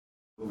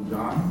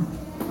John,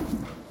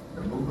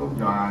 the book of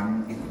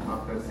John,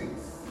 chapter 6.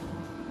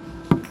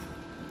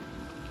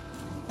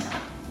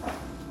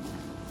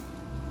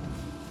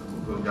 The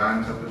book of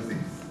John, chapter 6.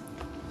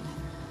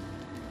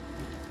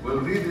 We'll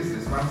read this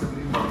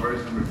responsibly from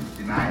verse number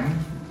 59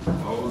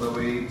 all the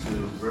way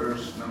to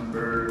verse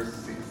number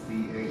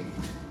 68.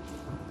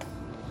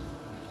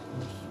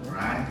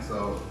 Alright,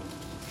 so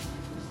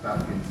we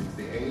start in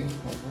 68.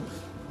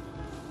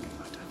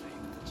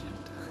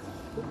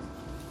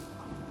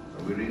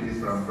 We read this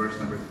from verse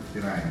number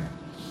 59.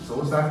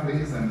 So stand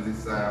please and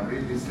let's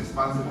read this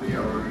responsibly. I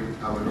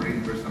will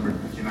read verse number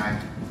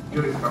 59.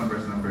 You read from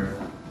verse number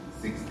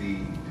 60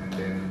 and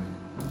then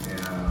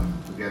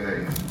together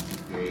in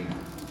 68.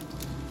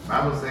 The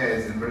Bible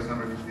says in verse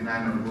number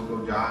 59 of the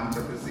book of John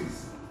chapter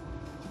 6,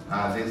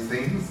 these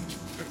things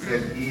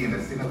said he in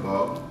the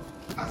synagogue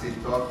as he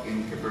taught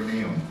in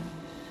Capernaum.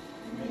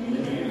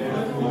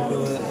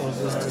 Of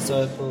his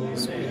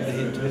disciples, when they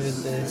had heard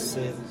this,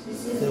 said,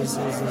 "This is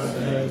the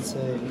heard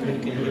say,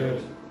 look in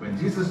Europe." When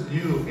Jesus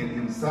knew in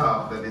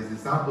himself that his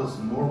disciples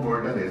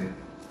murmured at it,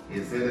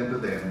 he said unto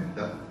them,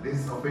 "Doth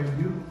this offend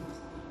you?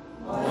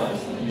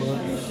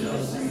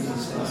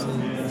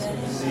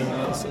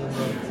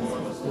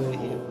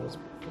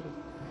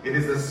 It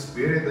is the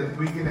spirit that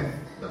quickeneth,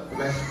 the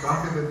flesh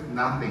profiteth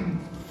nothing.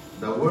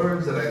 The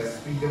words that I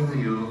speak unto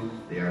you,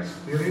 they are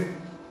spirit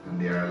and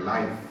they are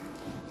life."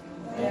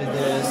 But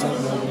there are some of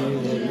you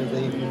that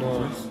believe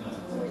not,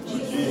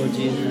 for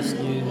Jesus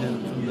knew him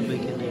from the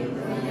beginning,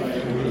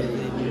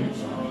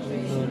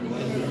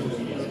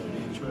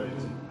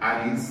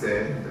 And he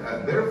said,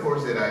 "Therefore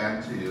said I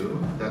unto you,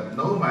 that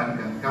no man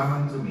can come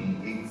unto me,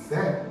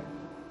 except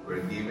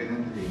were given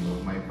unto him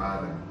of my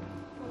Father."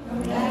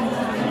 At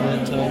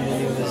that time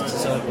many of his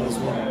disciples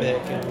went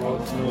back and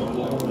walked toward the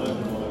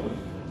Lord.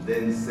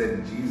 Then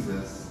said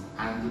Jesus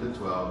unto the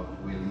 12,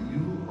 "Will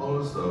you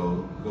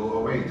also go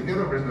away?"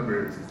 Together, verse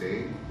number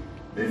 68.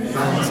 Then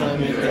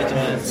Simon Peter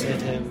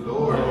answered him,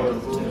 "Lord,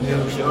 to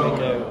whom shall we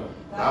go?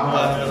 Thou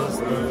hast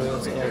the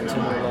words of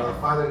eternal life." Our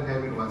Father in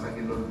heaven, once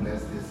again, Lord,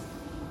 bless this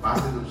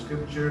passage of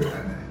Scripture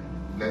and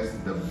bless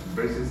the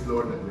verses,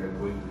 Lord, that we are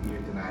going to hear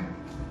tonight.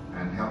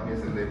 And help me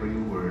as I deliver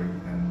your word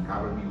and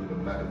cover me with the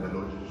blood of the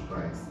Lord Jesus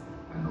Christ.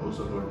 And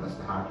also, Lord, touch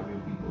the heart of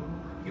your people.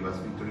 Give us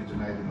victory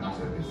tonight in our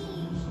service.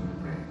 In Jesus' name we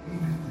pray.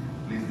 Amen.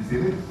 Please be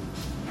seated.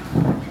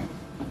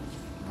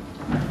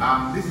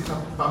 This is a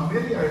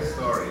familiar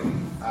story,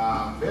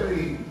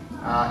 very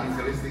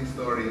interesting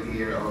story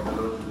here of the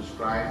Lord Jesus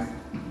Christ.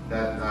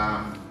 That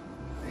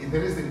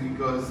interesting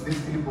because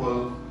these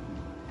people,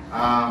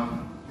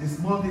 this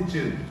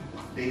multitude,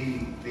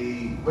 they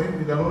went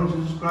with the Lord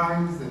Jesus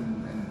Christ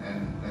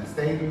and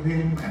stayed with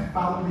him and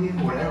followed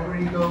him wherever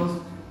he goes.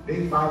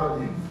 They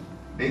followed him.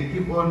 They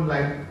keep on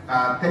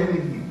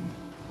telling him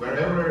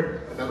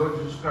wherever the Lord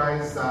Jesus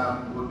Christ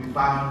will be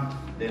found.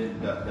 Then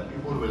the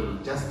people will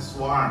just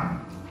swarm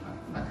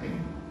at him.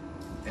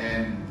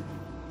 And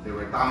there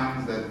were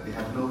times that they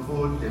had no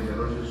food, then the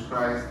Lord Jesus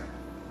Christ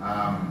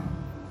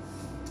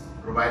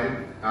provided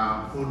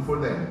food for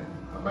them.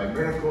 By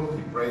miracle,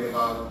 he prayed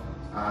about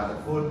the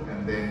food,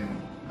 and then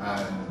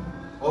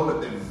all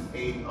of them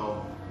ate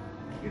of,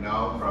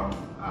 from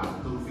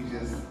 2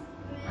 fishes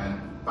and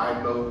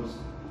 5 loaves.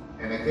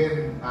 And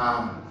again,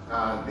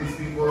 these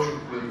people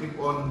will keep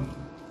on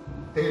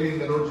telling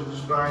the Lord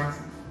Jesus Christ,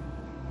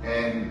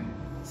 and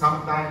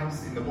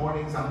sometimes in the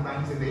morning,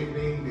 sometimes in the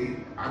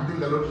evening, until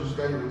the Lord Jesus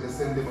Christ will just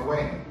send them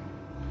away.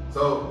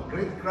 So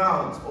great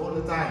crowds all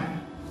the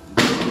time.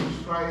 The Lord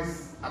Jesus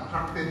Christ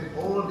attracted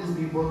all these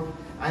people,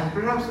 and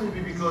perhaps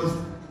maybe because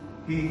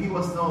he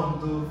was known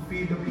to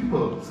feed the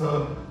people.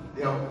 So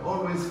they have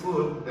always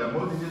food. The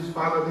multitudes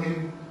followed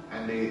him,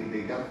 and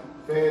they got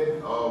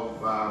fed of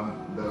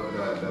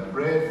the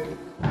bread,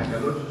 and the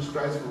Lord Jesus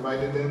Christ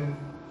provided them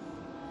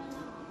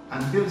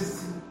until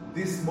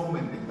this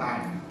moment in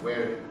time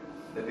where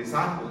the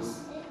disciples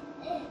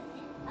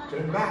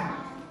turned back.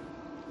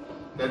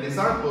 The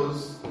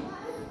disciples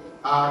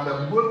are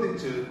the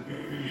multitude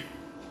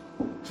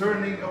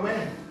turning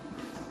away.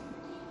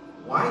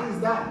 Why is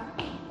that?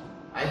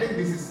 I think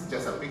this is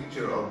just a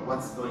picture of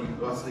what's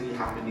really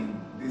happening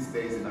these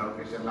days in our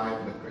Christian life,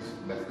 the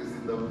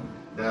Christendom,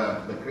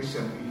 the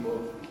Christian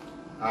people.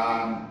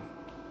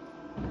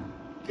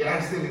 They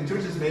are still in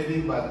churches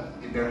maybe, but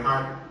in their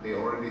heart they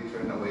already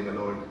turned away the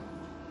Lord.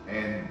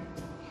 And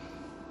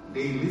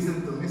they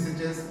listen to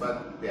messages,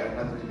 but they are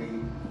not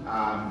really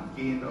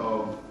keen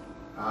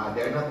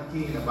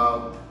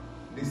about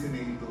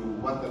listening to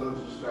what the Lord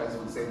Jesus Christ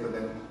would say to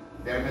them.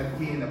 They are not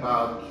keen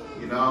about,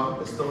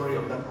 the story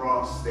of the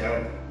cross. They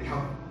are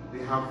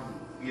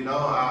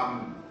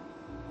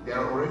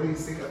already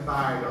sick and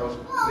tired of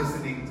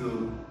listening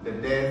to the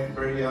death,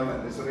 burial,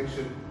 and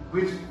resurrection,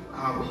 which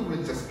we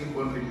will just keep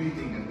on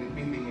repeating and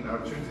repeating in our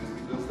churches,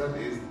 because that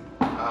is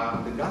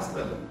the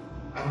gospel.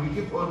 And we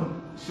keep on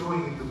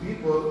showing it to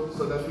people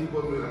so that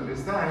people will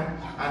understand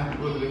and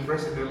will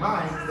refresh in their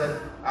minds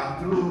that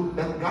through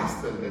that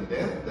gospel, the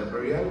death, the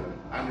burial,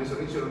 and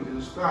resurrection of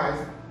Jesus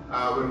Christ,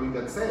 where we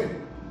got saved.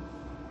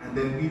 And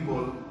then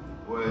people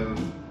will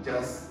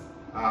just,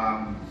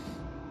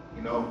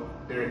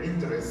 their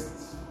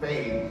interests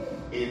fade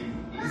in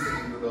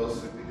listening to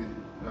those repeated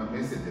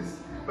messages.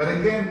 But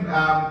again,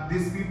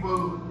 these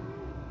people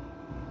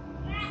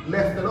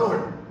left the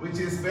Lord, which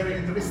is very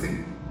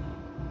interesting.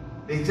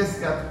 They just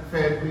got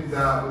fed with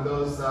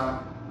those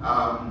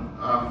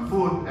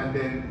food, and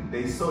then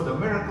they saw the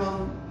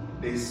miracle.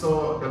 They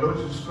saw the Lord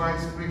Jesus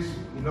Christ preach,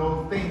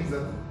 things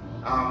that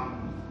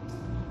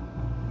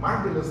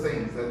marvelous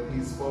things that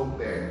he spoke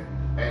there.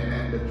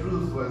 And the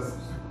truth was,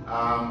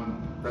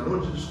 the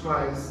Lord Jesus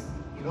Christ,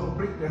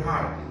 break their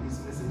heart in these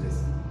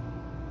messages.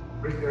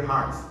 Break their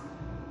hearts.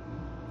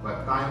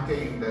 But time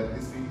came that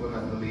these people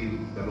had to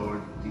leave the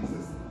Lord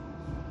Jesus.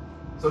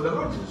 So the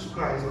Lord Jesus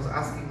Christ was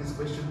asking this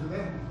question to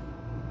them.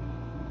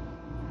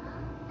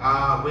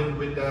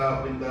 When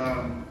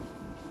the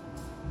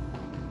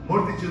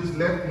multitudes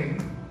left him,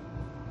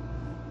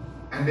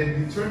 and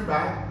then he turned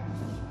back,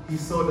 he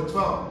saw the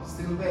 12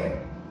 still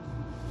there.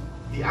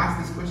 He asked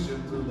this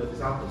question to the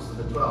disciples, to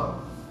the 12.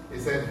 He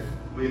said,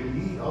 will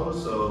ye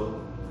also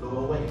go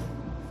away?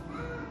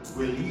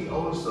 Will ye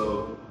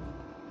also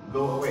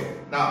go away?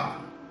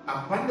 Now,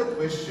 upon that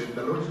question,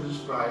 the Lord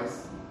Jesus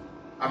Christ,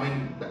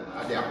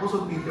 the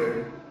Apostle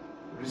Peter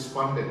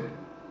responded.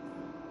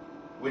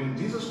 When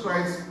Jesus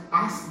Christ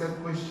asked that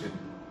question,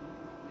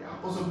 the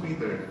Apostle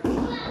Peter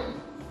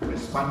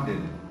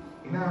responded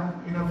in a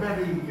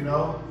very,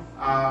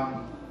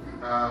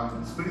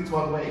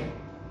 spiritual way.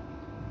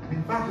 And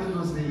in fact, it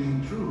was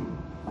really true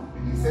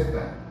when he said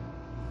that.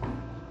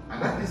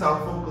 And that is our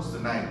focus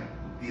tonight,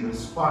 the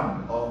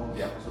response of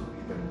the Apostle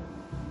Peter.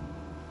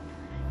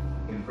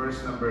 In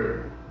verse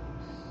number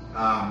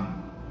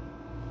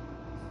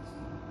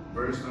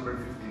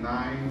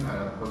 59,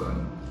 hold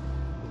on,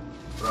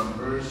 from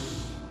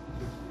verse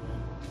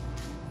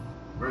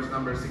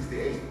number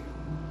 68,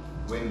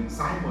 when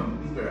Simon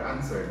Peter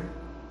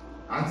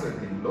answered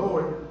him,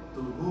 Lord,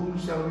 to whom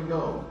shall we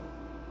go?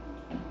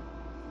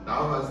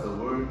 Thou hast the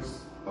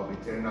words of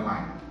eternal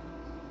life.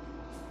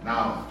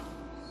 Now,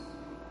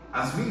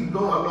 as we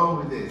go along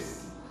with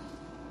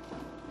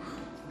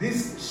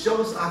this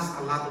shows us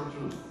a lot of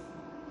truth.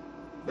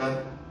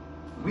 That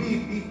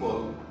we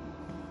people,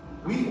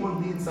 we all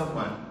need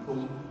someone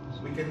whom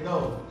we can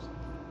go.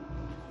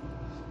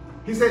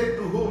 He said,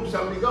 to whom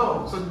shall we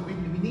go? So we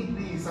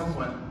need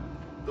someone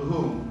to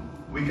whom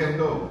we can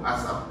go,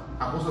 as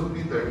Apostle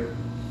Peter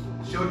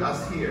showed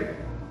us here.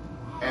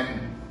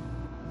 And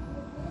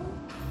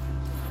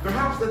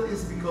perhaps that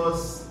is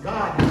because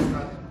God has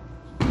not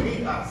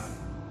made us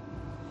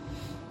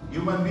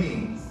human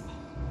beings,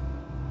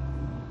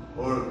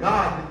 or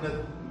God did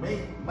not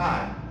make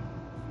man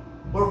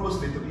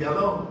purposely to be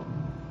alone.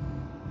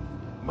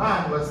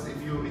 Man was,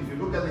 if you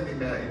look at it in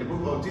the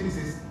book of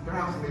Genesis,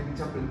 perhaps maybe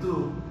chapter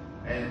 2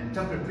 and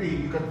chapter 3,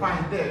 you can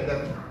find there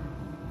that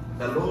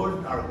the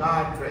Lord our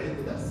God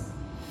created us.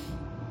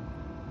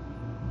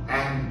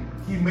 And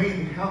he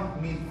made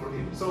helpmeet for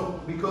him.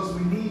 So, because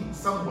we need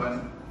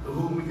someone to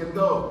whom we can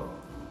go.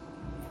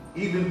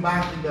 Even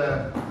back in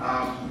the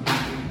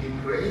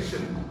in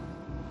creation.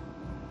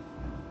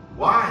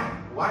 Why?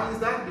 Why is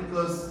that?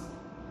 Because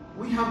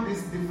we have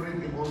these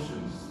different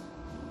emotions.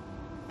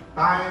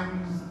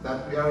 Times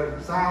that we are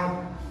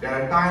sad, there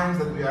are times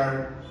that we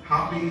are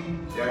happy,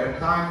 there are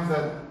times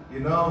that,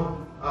 and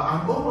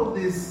all of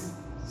these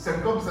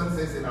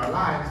circumstances in our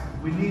lives,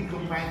 we need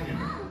companion.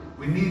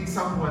 We need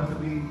someone to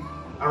be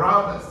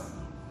around us.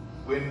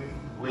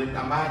 When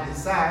a man is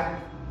sad,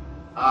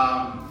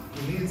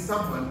 he needs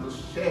someone to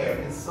share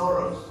his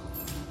sorrows.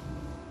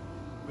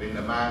 When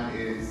a man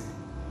is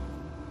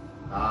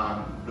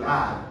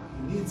glad,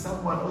 he needs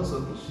someone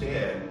also to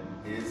share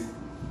his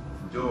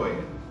joy.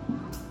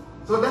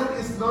 So that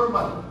is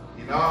normal.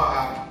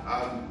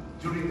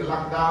 During the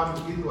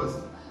lockdown, it was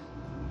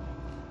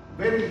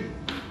very,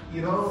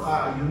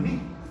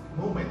 unique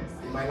moment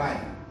in my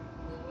life.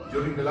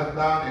 During the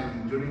lockdown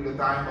and during the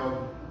time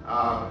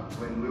of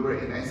when we were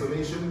in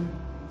isolation,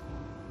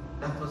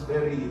 that was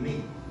very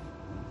unique.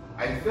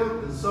 I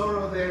felt the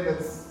sorrow there.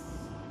 This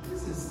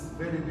is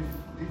very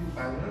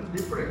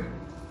different.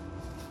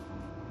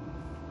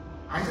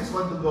 I just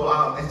want to go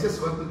out. I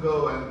just want to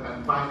go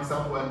and find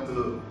someone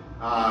to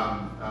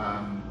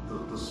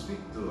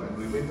speak to. And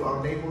we went to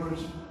our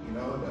neighbors,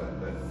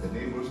 the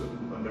neighbors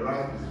on the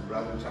right, this is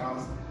Brother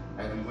Charles,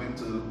 and we went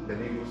to the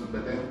neighbors on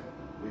the left,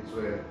 which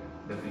were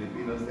the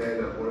Filipinos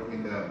there that work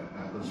in the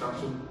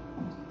construction,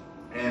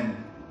 and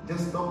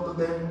just talk to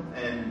them,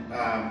 and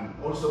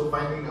also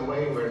finding a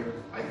way where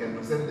I can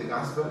present the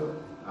gospel,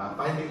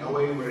 finding a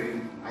way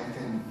where I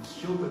can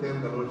show to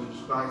them the Lord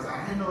Jesus Christ.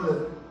 I know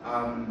that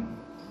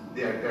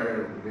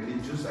they're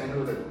religious. I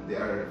know that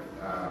they're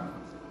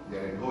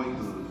going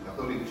to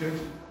Catholic Church,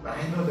 but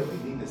I know that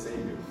they need a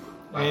Savior.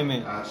 But,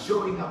 Amen.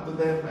 Showing up to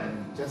them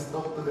and just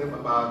talk to them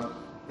about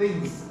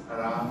things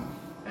around,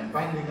 and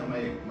finding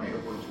my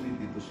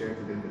opportunity to share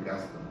to them the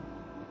gospel.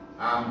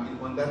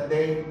 On that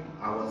day,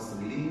 I was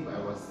relieved. I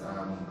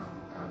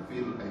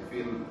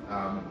feel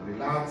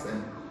relaxed,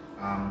 and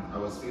I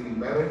was feeling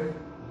better.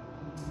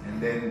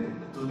 And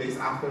then 2 days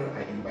after,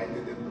 I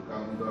invited them to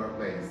come to our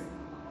place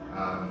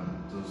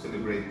to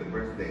celebrate the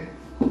birthday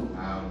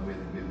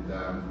with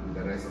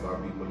the rest of our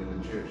people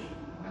in the church.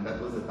 And that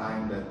was the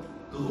time that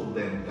 2 of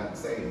them got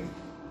saved.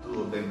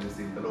 2 of them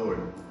received the Lord.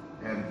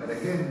 And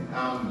again,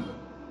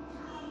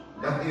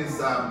 that is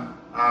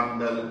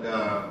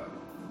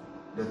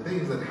the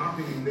things that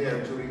happened in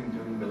there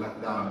during the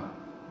lockdown.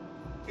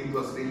 It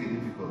was really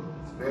difficult.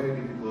 It's very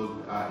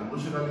difficult.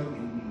 Emotionally, we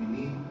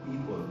need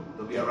people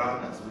to be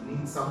around us. We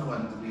need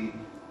someone to be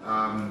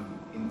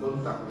in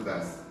contact with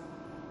us.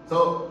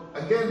 So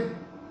again,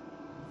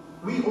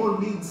 we all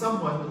need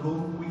someone to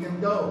whom we can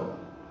go.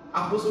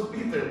 Apostle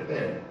Peter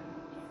there,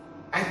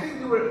 I think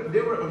they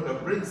were on the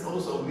brink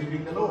also of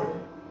leaving the Lord.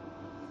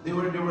 They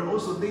were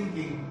also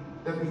thinking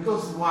that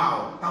because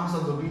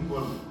thousands of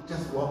people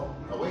just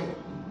walked away.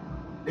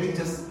 They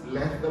just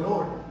left the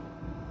Lord.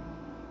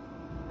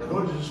 The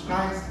Lord Jesus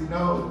Christ,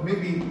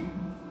 maybe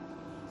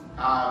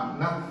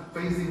not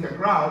facing the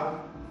crowd.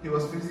 He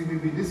was facing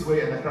maybe this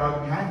way and the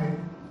crowd behind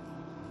him,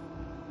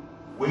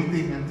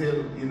 waiting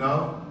until,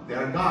 they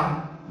are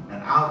gone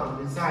and out of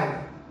his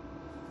sight.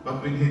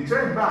 But when he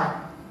turned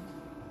back,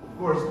 of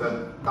course,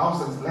 the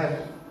thousands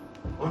left,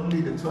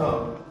 only the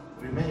 12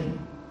 remained.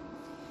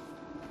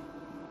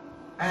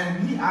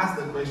 And he asked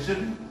the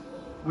question,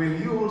 will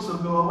you also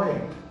go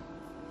away?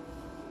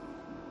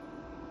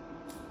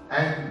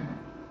 And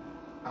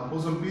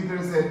Apostle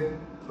Peter said,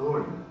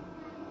 Lord,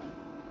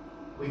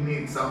 we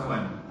need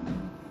someone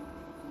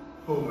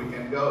whom we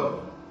can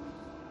go.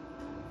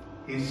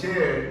 He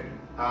shared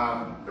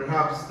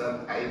perhaps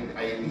that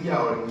idea,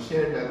 or he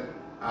shared that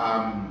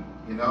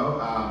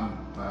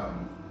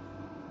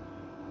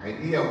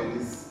idea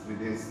with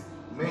his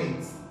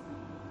mates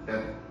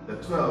that the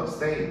 12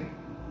 stayed.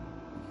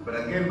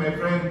 But again, my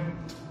friend,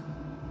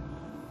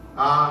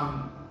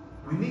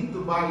 we need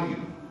to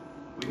value.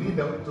 We need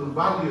to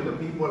value the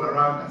people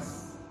around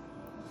us.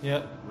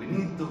 Yep. We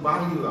need to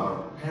value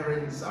our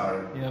parents,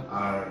 our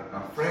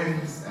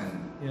friends,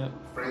 and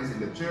friends in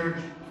the church,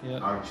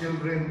 our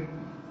children.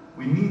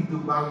 We need to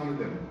value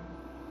them.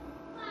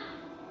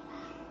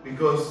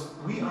 Because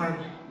we are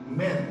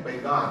meant by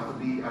God to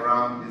be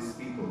around these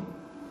people.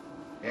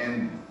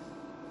 And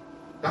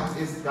that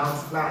is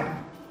God's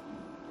plan.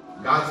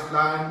 God's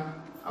plan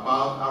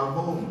about our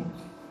home.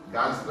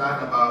 God's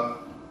plan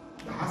about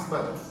the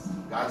husbands.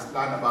 God's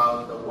plan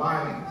about the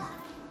wives,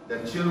 the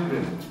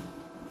children.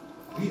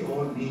 We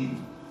all need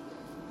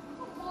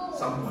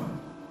someone.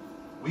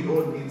 We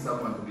all need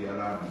someone to be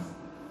around us.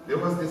 There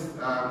was this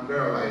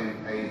girl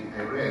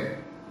I read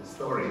the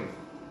story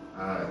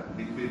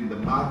between the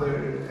mother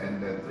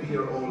and the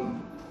 3-year-old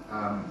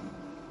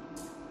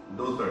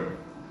daughter.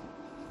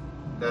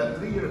 The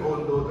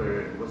 3-year-old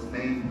daughter was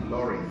named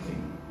Lori.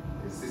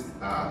 This is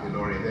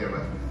Lori there,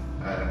 but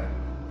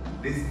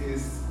this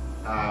is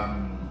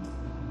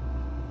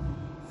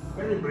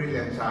very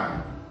brilliant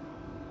child.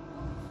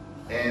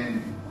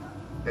 And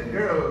the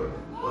girl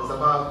was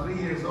about 3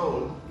 years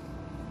old,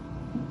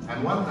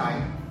 and one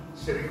time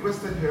she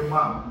requested her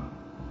mom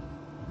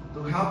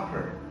to help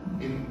her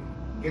in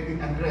getting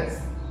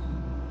undressed.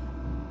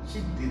 She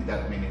did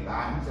that many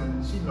times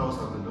and she knows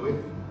how to do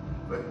it.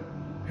 But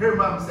her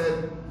mom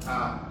said,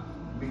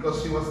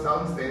 because she was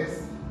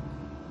downstairs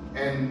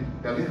and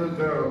the little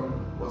girl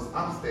was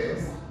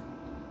upstairs,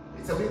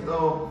 it's a bit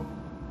of,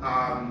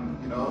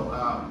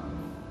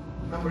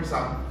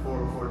 cumbersome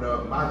for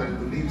the mother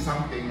to leave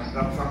something and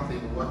drop something,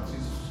 what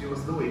she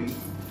was doing.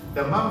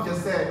 The mom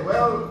just said,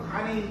 well,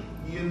 honey,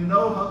 you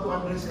know how to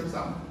undress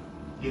yourself.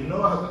 You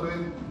know how to do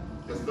it,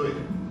 just do it.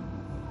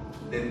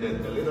 Then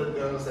the little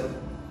girl said,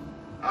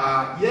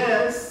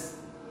 yes,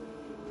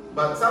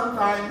 but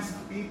sometimes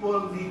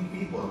people need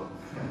people.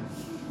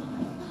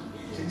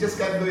 She just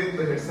can't do it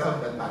by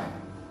herself that time.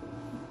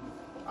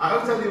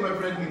 I'll tell you, my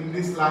friend, in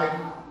this life,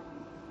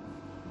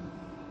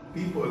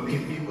 people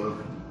need people.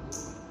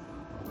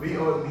 We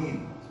all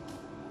need.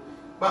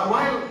 But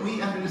while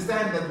we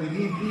understand that we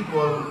need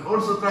people,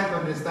 also try to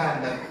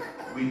understand that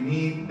we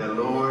need the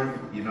Lord,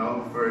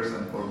 first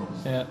and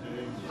foremost. Yeah.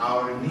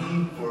 Our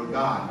need for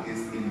God is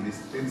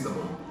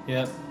indispensable.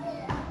 Yep.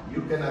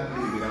 You cannot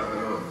live without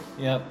the Lord.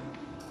 Yep.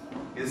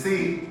 You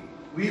see,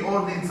 we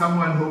all need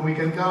someone whom we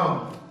can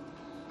come.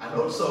 And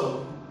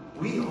also,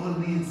 we all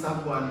need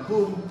someone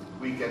whom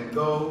we can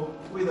go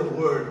with a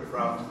word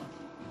from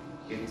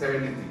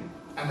eternity.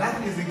 And that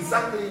is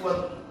exactly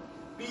what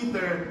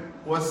Peter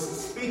was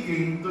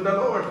speaking to the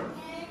Lord.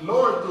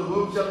 Lord, to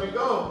whom shall we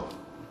go?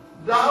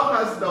 Thou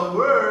hast the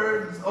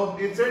words of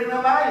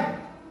eternal life.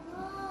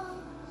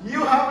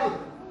 You have it.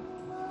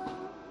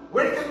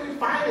 Where can we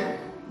find it?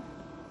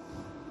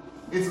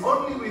 It's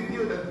only with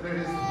you that there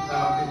is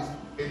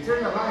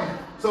eternal life.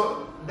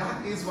 So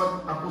that is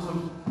what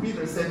Apostle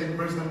Peter said in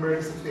verse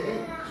number 68.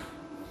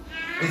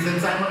 He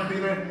said, Simon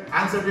Peter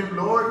answered him,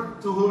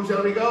 Lord, to whom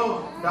shall we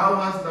go? Thou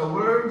hast the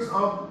words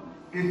of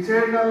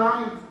eternal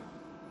life.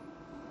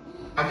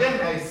 Again,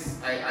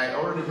 I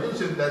already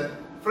mentioned that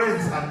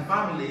friends and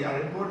family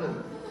are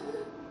important.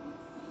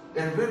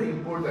 They're very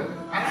important.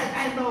 And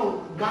I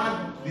know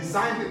God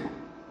designed it.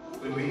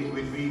 When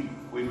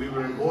we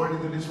were born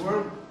into this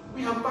world,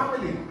 we have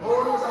family.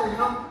 All of us,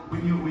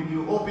 when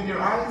you open your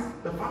eyes,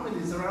 the family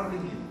is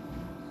surrounding you.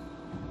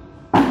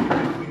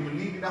 When you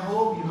live in a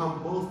home, you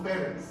have both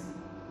parents.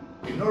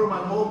 In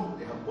normal home,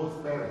 you have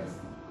both parents.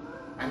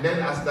 And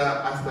then as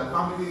the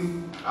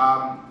family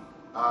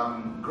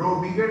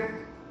grow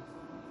bigger,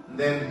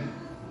 then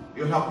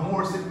you have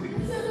more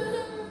siblings.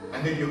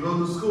 And then you go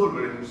to school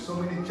where there's so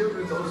many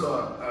children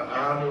also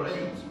around your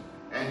age.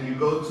 And you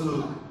go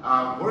to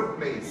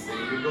workplace,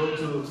 and you go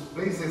to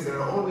places, there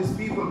are always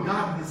people.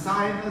 God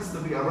designed us to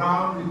be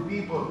around with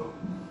people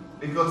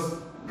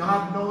because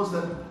God knows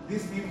that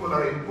these people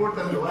are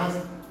important to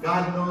us.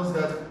 God knows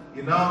that,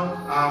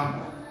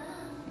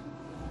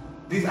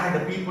 these are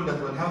the people that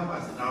will help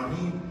us in our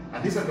need.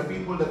 And these are the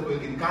people that will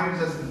encourage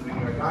us when we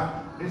are down.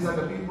 These are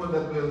the people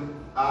that will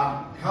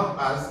help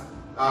us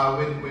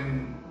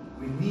when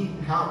we need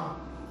help.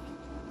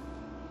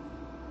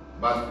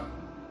 But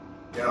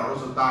there are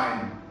also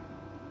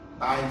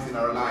times in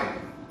our life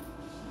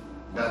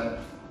that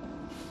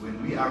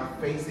when we are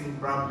facing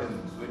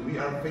problems, when we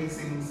are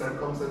facing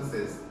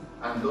circumstances,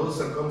 and those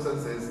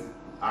circumstances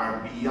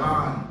are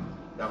beyond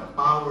the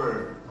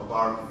power of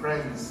our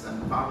friends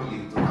and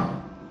family to help.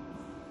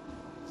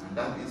 And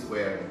that is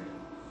where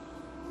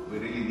we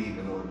really need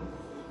the Lord.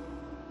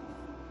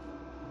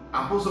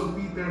 Apostle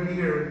Peter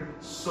here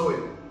saw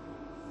it.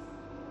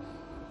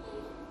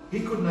 He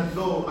could not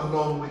go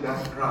along with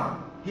that crowd.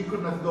 He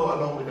could not go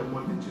along with the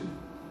multitude.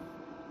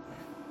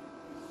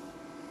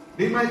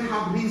 They might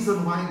have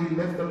reason why they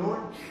left the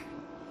Lord.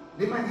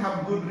 They might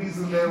have good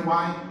reason there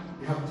why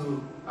they have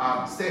to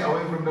stay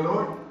away from the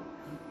Lord.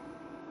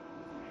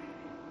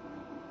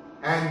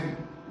 And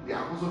the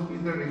Apostle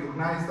Peter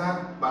recognized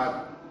that,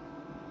 but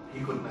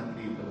he could not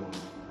leave the Lord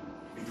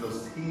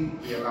because he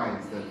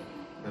realized that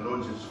the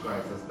Lord Jesus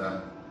Christ has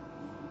the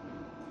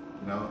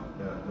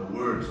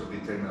words of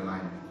eternal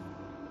life.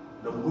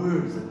 The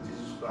words that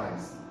Jesus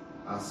Christ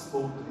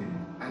spoke to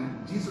him.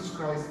 And Jesus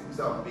Christ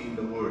himself being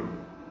the Word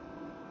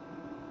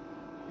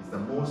is the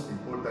most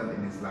important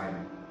in his life.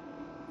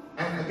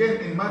 And again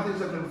in Matthew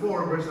chapter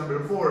 4, verse number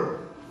 4,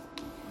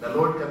 the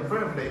Lord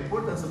confirmed the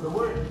importance of the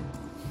Word.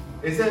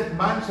 He said,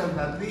 man shall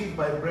not live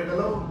by bread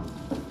alone,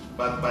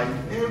 but by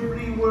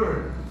every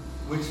word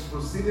which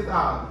proceeded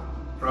out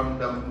from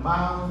the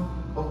mouth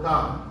of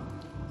God.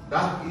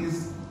 That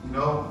is,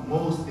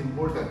 most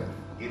important.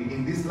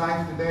 In this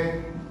life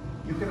today,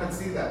 you cannot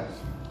see that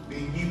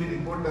being given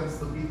importance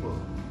to people.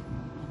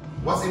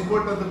 What's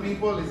important to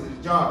people is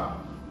their job.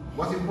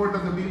 What's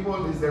important to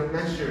people is their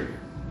pleasure.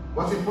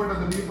 What's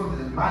important to people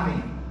is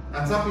money.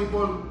 And some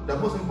people, the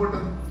most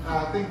important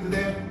thing to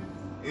them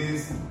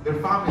is their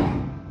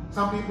family.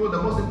 Some people,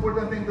 the most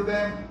important thing to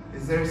them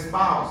is their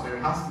spouse, their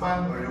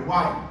husband, or their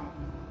wife.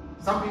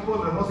 Some people,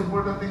 the most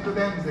important thing to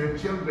them is their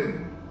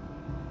children.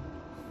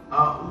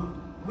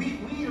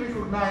 We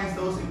recognize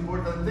those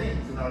important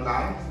things in our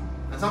lives,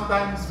 and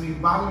sometimes we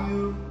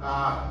value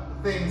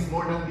things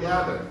more than the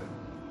other.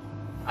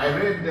 I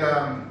read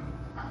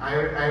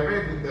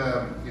in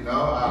the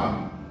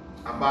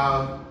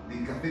about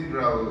the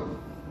Cathedral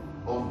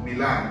of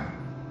Milan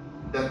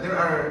that there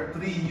are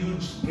 3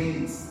 huge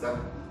gates that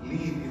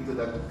lead into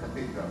that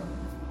cathedral.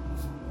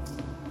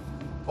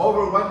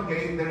 Over one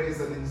gate there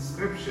is an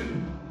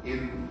inscription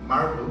in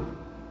marble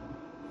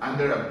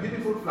under a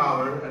beautiful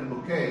flower and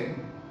bouquet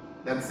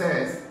that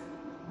says,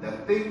 "The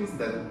things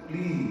that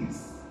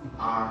please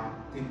are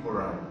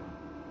temporary."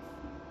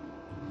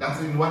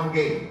 That's in one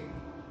gate.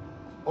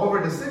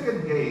 Over the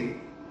second gate,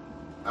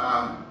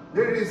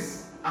 there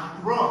is a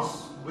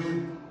cross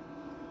with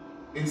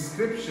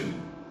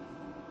inscription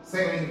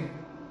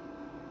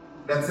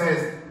that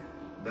says,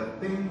 "The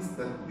things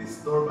that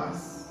disturb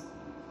us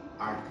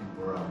are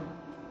temporary."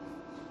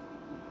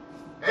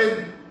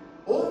 And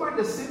over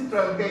the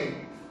central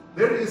gate,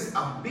 there is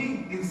a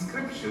big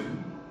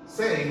inscription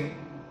saying,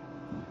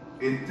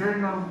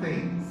 "Eternal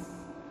things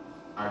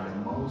are the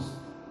most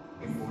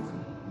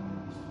important."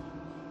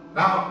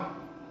 Now,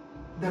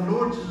 the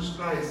Lord Jesus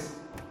Christ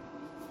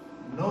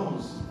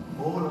knows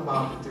all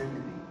about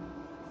eternity.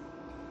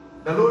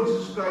 The Lord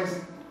Jesus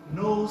Christ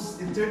knows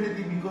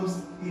eternity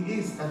because He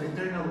is an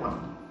eternal one.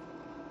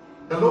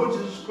 The Lord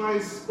Jesus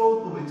Christ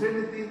spoke of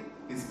eternity.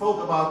 He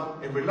spoke about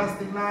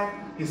everlasting life.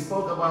 He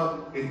spoke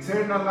about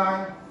eternal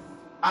life.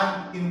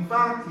 And in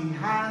fact, He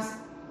has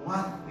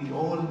what we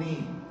all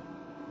need.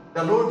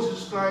 The Lord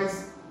Jesus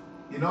Christ,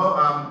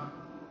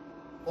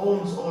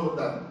 owns all of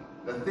that,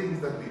 the things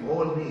that we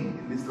all need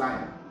in this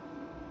life.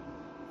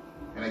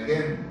 And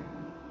again,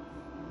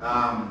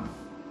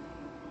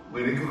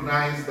 we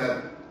recognize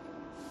that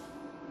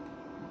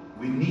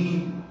we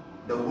need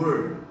the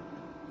Word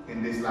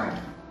in this life.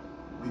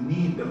 We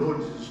need the Lord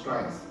Jesus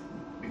Christ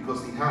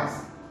because He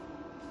has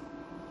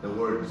the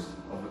words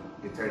of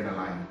eternal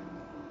life.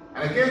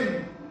 And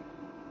again,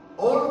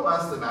 all of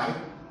us tonight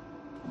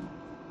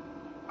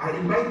are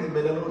invited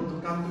by the Lord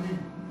to come to Him.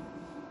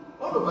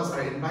 All of us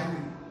are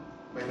invited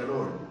by the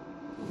Lord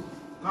to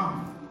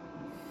come.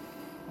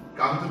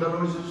 come to the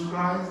Lord Jesus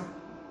Christ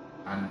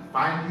and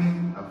find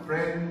Him a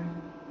friend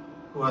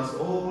who has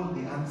all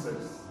the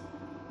answers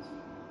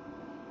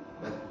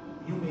that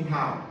you may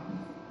have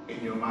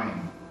in your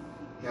mind.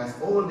 He has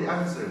all the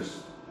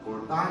answers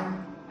for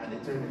time and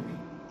eternity.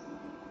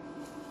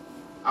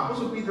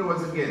 Apostle Peter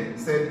once again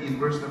said in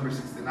verse number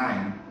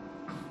 69,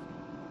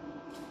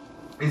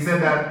 he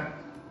said that,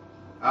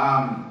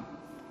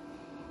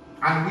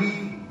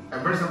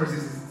 verse number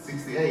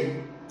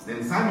 68,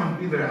 then Simon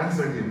Peter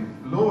answered him,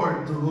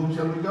 Lord, to whom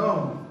shall we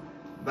go?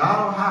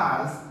 Thou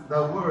hast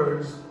the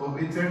words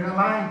of eternal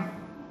life.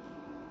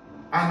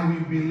 And we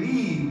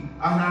believe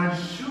and are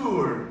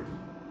sure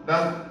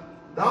that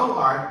thou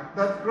art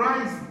that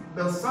Christ,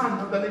 the Son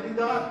of the living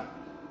God.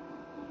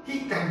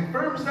 He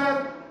confirms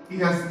that.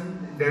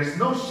 There's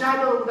no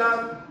shadow of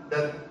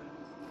that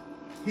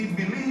he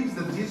believes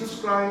that Jesus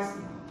Christ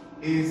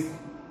is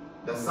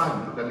the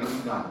Son of the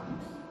living God.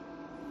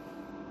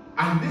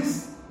 And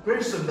this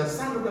person, the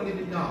Son of the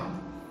living God,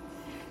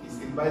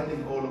 is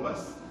inviting all of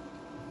us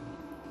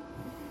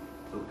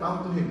to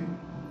come to Him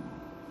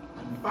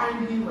and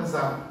find Him as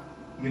a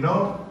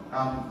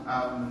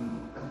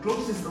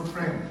closest of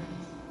friends.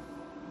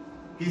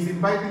 He's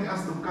inviting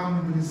us to come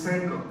into His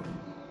circle,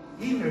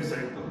 inner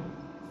circle.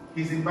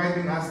 He's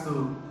inviting us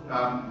to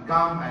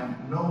come and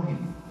know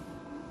Him.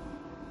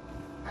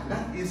 And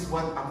that is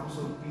what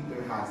Apostle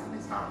Peter has in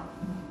his heart.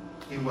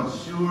 He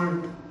was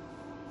sure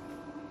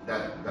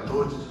that the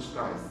Lord Jesus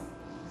Christ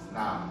is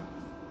now,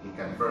 he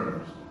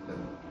confirms that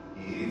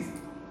He is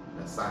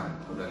the Son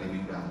of the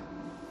living God.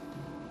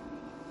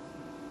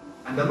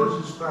 And the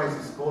Lord Jesus Christ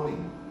is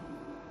calling.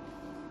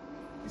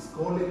 He's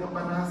calling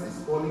upon us,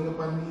 He's calling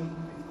upon me,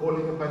 He's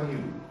calling upon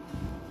you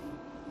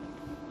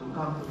to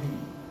come to Him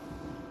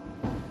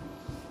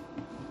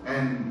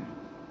and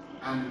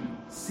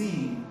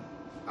see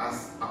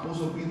as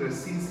Apostle Peter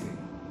sees Him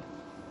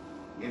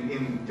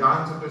in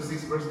John chapter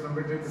 6 verse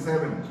number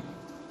 37,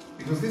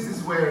 because this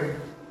is where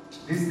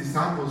these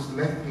disciples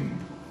left Him.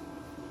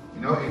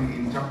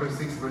 In chapter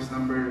 6 verse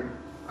number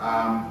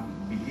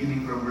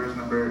beginning from verse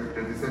number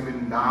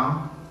 37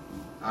 down,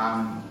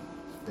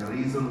 the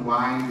reason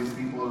why these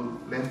people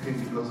left Him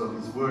because of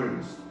His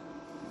words.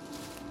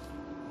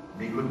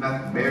 They could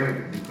not bear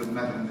it. They could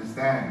not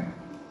understand.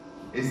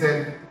 He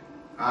said,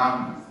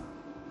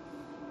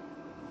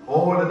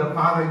 all that the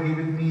Father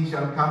giveth me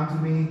shall come to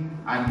me,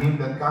 and him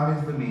that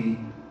cometh to me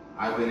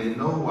I will in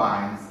no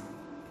wise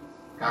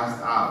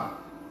cast out.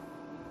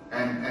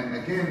 And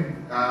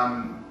again,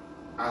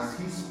 as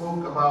he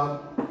spoke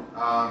about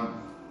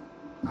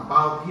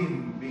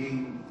Him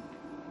being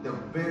the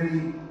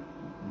very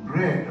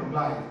bread of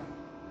life,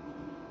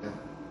 that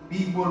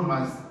people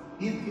must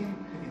eat Him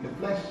in the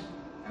flesh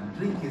and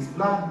drink His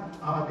blood,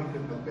 they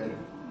could not bear it.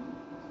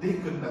 They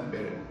could not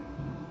bear it.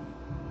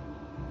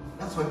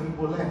 That's why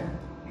people left,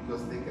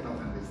 because they cannot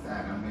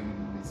understand.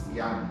 It's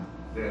beyond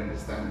their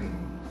understanding.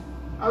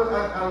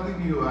 I'll give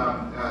you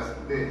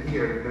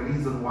here the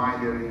reason why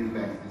they really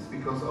left is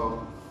because of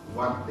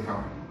what they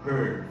have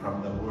heard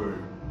from the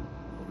word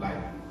of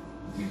life,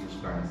 Jesus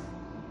Christ.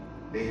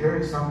 They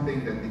heard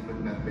something that they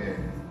could not bear.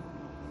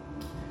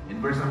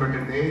 In verse number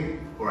 38,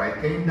 for I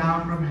came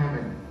down from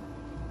heaven,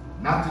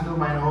 not to do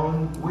my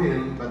own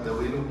will, but the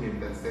will of Him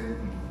that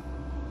sent me.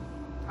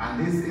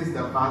 And this is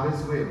the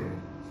Father's will,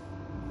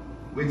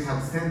 which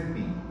hath sent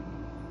me,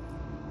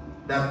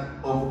 that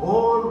of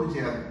all which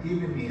He hath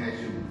given me I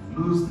should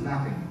lose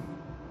nothing,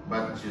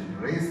 but should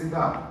raise it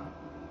up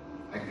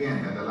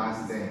again at the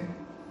last day.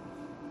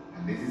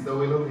 And this is the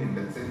will of Him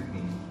that sent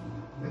me,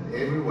 that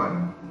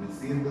everyone which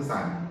seeth the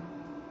Son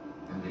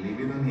and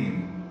believeth on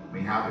Him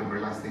may have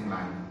everlasting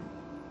life,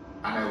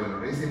 and I will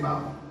raise him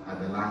up at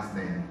the last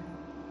day.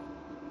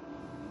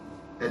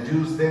 The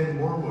Jews then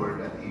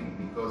murmured at Him,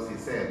 because He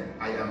said,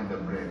 I am the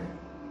bread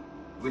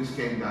which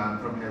came down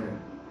from heaven.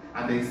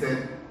 And they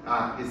said,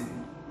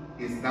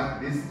 is not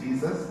this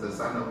Jesus, the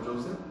son of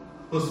Joseph,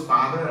 whose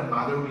father and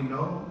mother we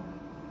know?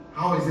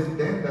 How is it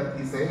then that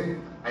He said,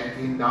 I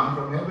came down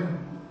from heaven?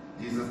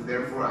 Jesus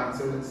therefore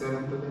answered and said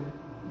unto them,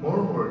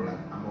 murmur not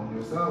among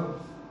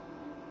yourselves.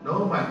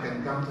 No man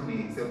can come to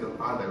me except the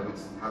Father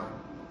which hath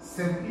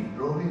sent me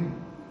draw him.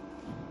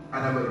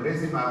 And I will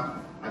raise him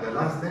up at the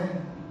last day.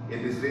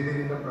 It is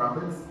written in the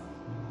prophets,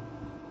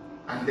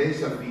 and they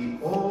shall be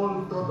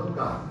all taught of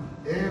God,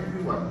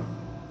 everyone.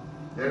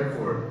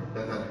 Therefore,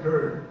 that had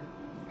heard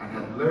and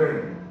had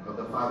learned of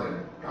the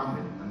Father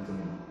cometh unto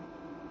me.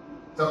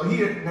 So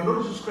here, the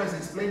Lord Jesus Christ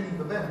explaining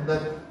to them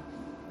that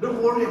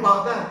don't worry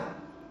about that.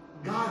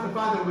 God the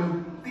Father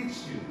will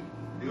teach you.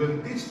 He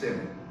will teach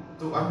them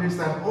to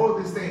understand all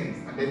these things.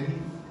 And then He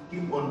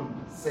keep on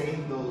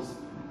saying those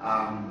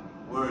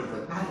words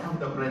that I am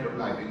the bread of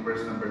life in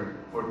verse number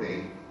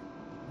 48.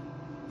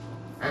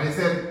 And He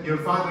said, your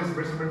fathers,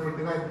 verse number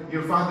 49,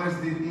 your fathers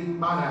did eat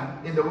manna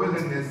in the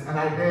wilderness, and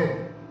are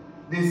dead.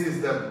 This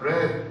is the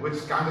bread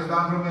which cometh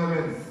down from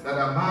heaven, that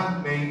a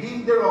man may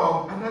eat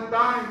thereof and not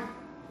die.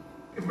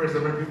 In verse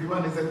number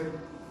 51, He said,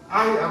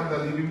 I am the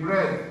living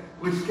bread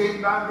which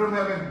came down from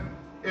heaven.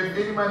 if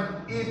any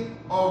man eat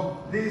of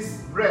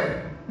this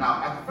bread.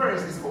 Now, at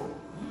first, it's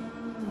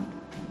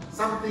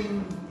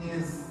something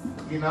is,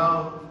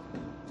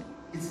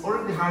 it's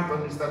already hard to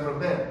understand from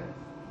there.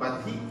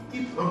 But he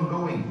keeps on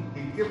going.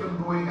 He keeps on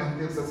going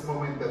until such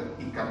moment that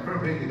he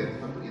confirmed really that you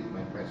have to eat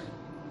my flesh.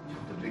 You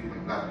have to drink my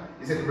blood.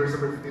 He said in verse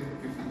number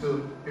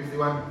 52,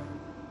 51,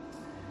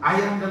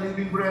 I am the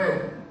living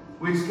bread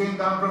which came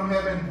down from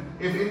heaven.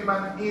 If any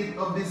man eat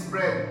of this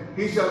bread,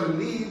 he shall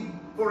live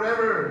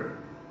forever.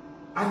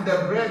 And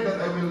the bread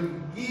that I will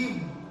give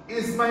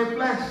is my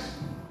flesh,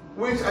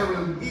 which I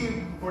will give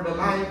for the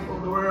life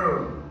of the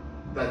world.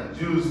 The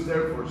Jews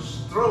therefore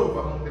strove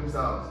among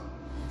themselves,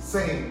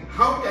 saying,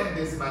 how can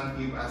this man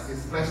give us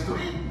his flesh to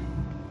eat?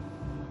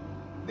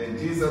 Then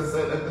Jesus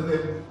said unto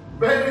them,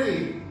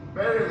 verily,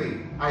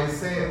 verily, I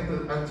say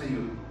unto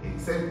you,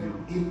 except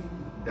you eat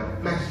the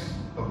flesh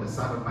of the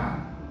Son of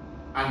Man,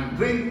 and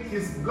drink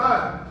his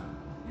blood,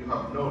 you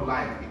have no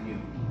life in you.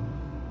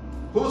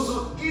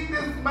 Whoso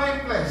eateth my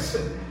flesh,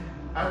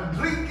 and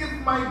drinketh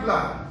my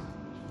blood,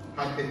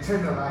 hath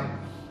eternal life,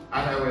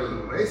 and I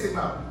will raise him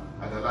up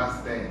at the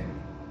last day.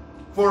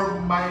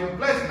 For my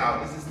flesh,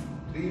 now this is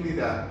really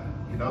the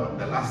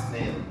last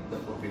nail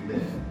that fulfilled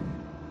there.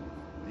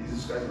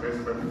 Jesus Christ, verse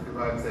number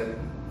 55 said,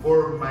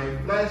 for my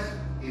flesh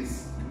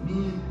is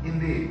meat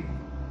indeed,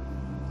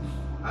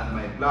 and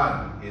my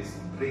blood is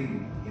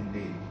drink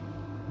indeed.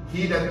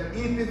 He that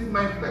eateth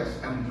my flesh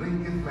and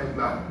drinketh my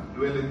blood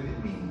dwelleth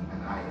in me,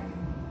 and I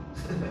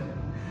in him.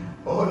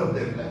 All of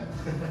them left.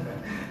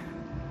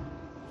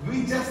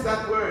 With just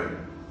that word,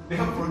 they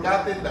have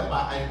forgotten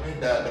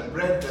the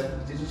bread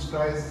that Jesus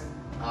Christ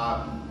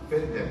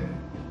fed them.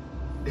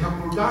 They have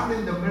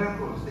forgotten the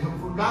miracles. They have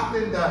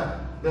forgotten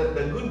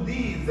the good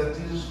deeds that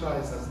Jesus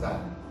Christ has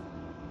done.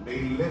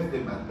 They left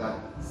them at that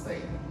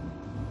state.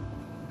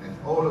 And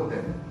all of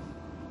them,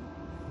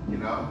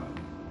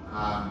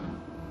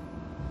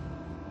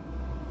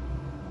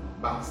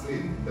 backslid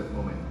in that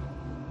moment.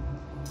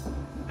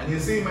 And you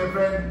see, my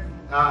friend,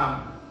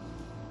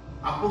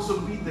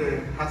 Apostle Peter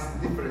has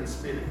different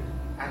spirit.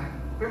 And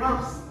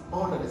perhaps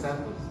all the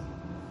disciples.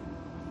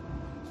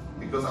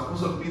 Because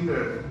Apostle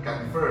Peter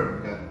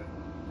confirmed that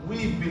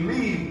we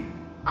believe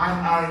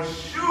and are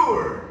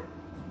sure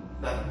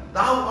that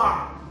thou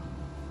art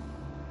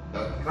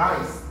the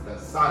Christ, the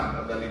Son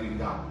of the living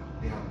God.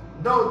 They have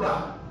no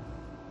doubt.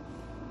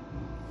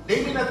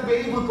 They may not be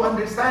able to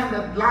understand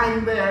that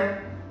line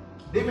there.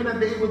 They may not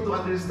be able to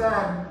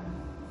understand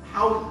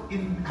how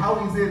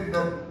is it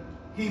that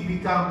he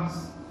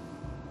becomes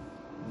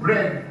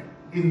bread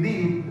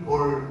indeed,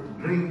 or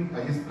drink,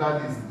 his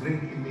blood is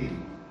drink indeed.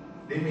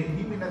 He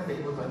may not be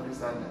able to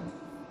understand that.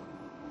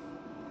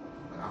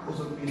 But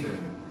Apostle Peter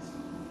is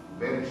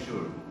very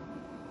sure.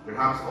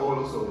 Perhaps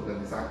also the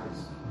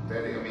disciples, the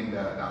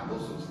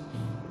apostles,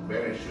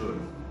 very sure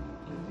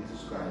that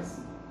Jesus Christ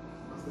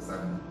was the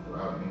Son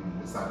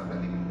of the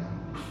living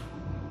God.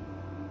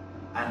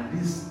 And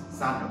this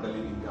Son of the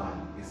living God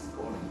is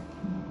calling.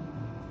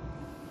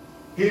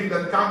 Him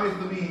that cometh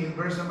to me, in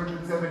verse number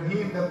 27,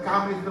 him that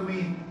cometh to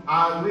me,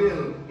 I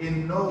will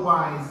in no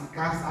wise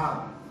cast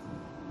out.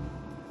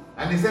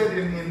 And he said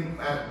in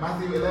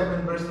Matthew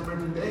 11, verse number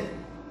 28,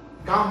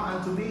 come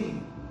unto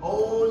me,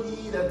 all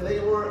ye that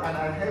labor and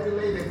are heavy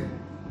laden,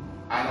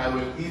 and I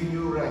will give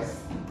you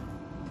rest.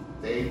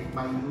 Take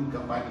my yoke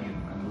upon you,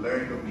 and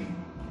learn of me,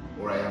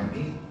 for I am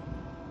meek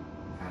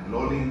and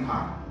lowly in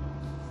heart.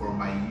 For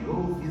my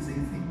yoke is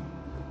easy,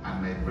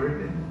 and my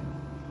burden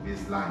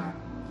is light.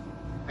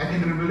 And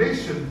in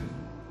Revelation,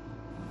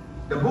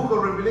 the book of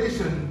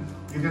Revelation,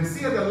 you can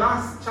see at the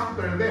last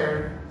chapter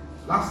there,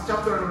 last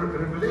chapter of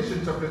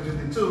Revelation, chapter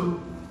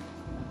 22,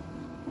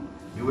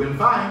 you will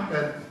find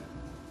that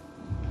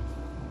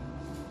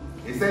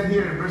it said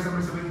here in verse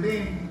number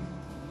 17,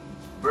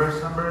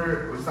 verse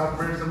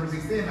number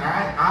 16,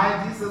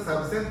 I, Jesus,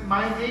 have sent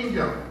mine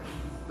angel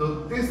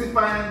to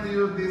testify unto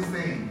you these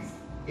things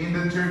in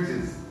the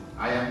churches.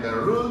 I am the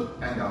root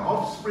and the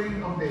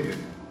offspring of David,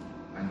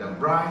 and the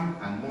bright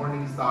and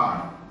morning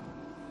star.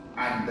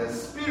 And the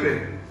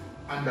Spirit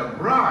and the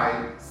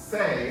bride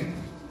say,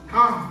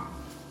 come.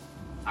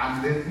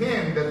 And let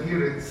him that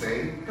heareth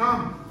say,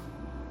 come.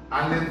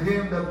 And let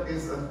him that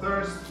is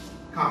athirst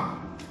come.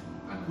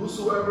 And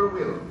whosoever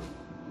will,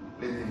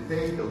 let him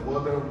take the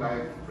water of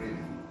life freely.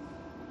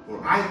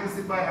 For I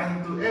testify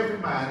unto every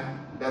man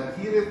that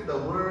heareth the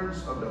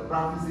words of the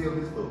prophecy of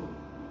this book.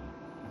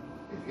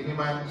 If any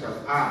man shall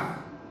add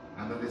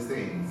unto these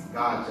things,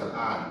 God shall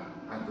add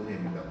unto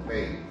him the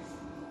plagues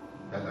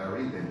that are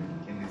written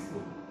in this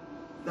book.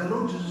 The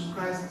Lord Jesus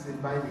Christ is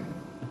inviting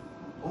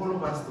all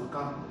of us to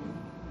come to him.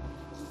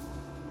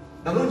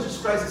 The Lord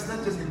Jesus Christ is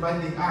not just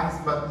inviting us,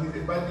 but he's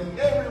inviting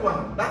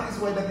everyone. That is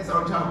why that is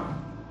our job.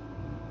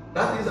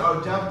 That is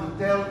our job,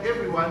 to tell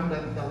everyone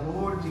that the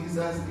Lord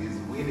Jesus is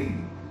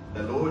willing.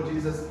 The Lord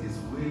Jesus is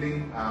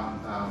willing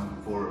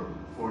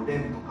for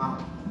them to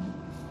come.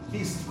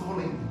 He's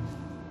calling.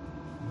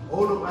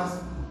 All of us,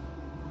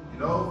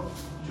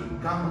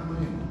 should come to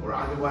him, or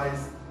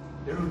otherwise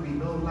there will be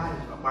no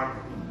life apart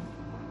from him.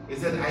 He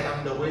said, I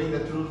am the way,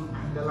 the truth,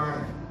 and the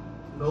life.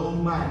 No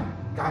man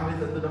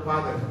cometh unto the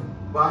Father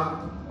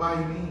but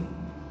by me.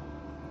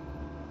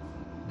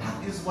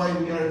 That is why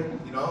we are,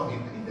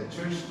 in the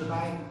church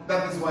tonight.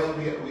 That is why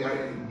we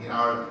are in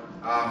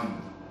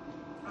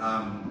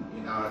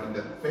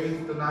the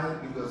faith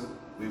tonight, because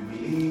we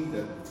believe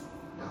that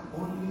the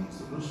only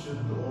solution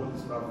to all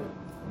this problem,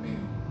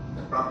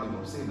 the problem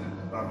of sin and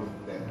the problem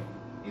of death,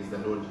 is the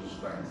Lord Jesus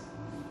Christ.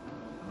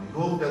 We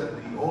hope that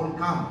we all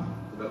come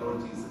to the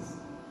Lord Jesus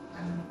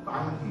and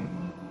find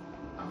Him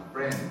a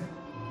friend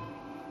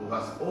who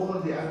has all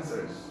the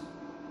answers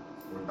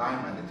for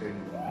time and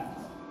eternity.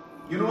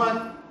 You know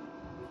what?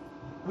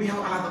 We have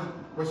a lot of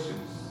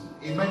questions.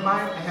 In my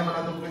mind, I have a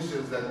lot of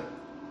questions that,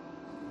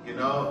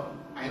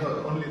 I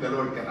know only the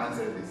Lord can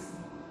answer this.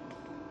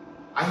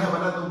 I have a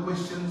lot of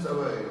questions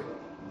about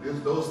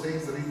those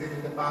things written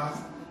in the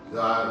past,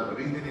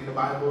 written in the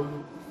Bible,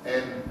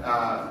 and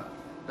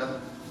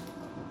that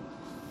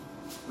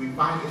we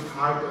find it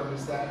hard to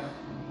understand.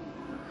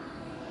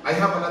 I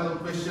have a lot of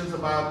questions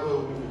about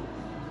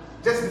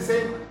just the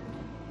same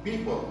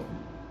people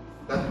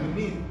that we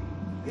meet.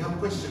 They have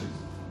questions.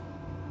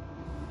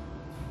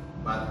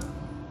 But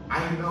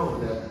I know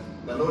that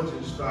the Lord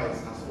Jesus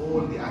Christ has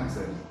all the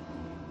answers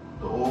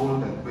to all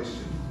that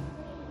questions.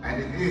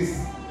 And it is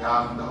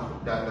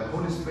the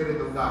Holy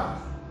Spirit of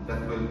God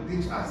that will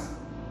teach us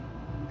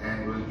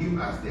and will give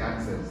us the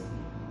answers.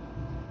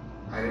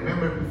 I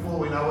remember before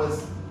when I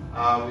was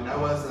I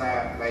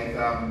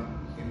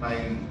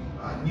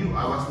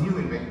was new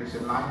in my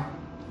Christian life,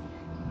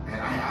 and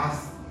I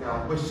asked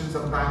questions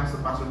sometimes to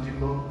Pastor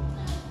Jimbo,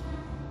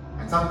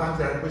 and sometimes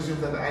there are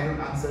questions that I don't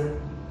answer.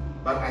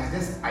 But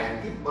I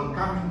keep on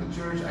coming to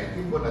church, I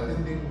keep on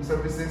attending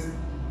services,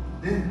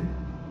 then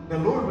the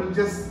Lord will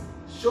just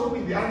show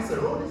me the answer.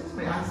 Oh, this is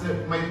my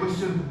answer, my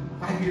question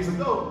 5 years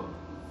ago.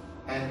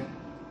 And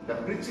the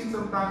preaching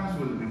sometimes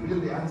will reveal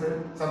the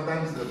answer,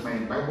 sometimes my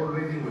Bible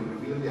reading will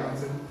reveal the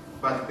answer,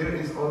 but there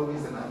is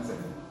always an answer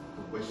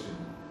to question.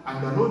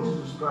 And the Lord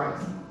Jesus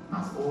Christ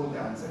has all the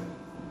answer.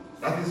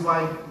 That is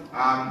why,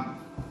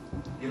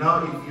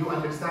 if you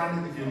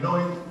understand it, if you know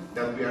it,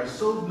 that we are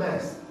so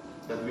blessed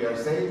that we are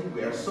saved,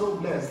 we are so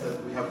blessed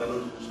that we have the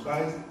Lord Jesus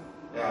Christ,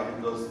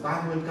 because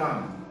time will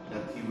come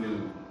that He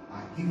will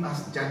give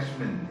us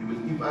judgment. He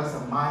will give us a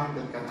mind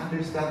that can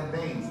understand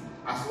things,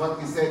 as what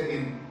He said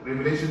in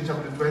Revelation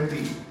chapter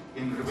 20.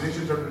 In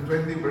Revelation chapter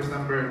 20, verse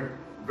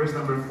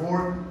number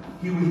 4,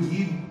 He will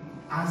give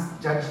us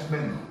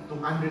judgment to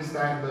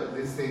understand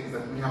these things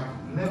that we have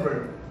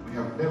never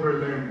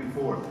learned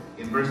before.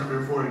 In verse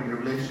number 4 in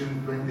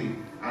Revelation 20,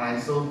 and I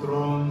saw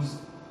thrones,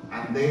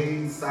 and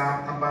they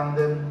sat upon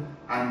them,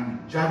 and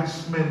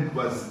judgment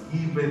was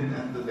given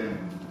unto them.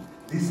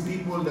 These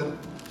people that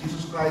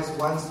Jesus Christ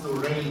wants to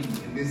reign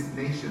in these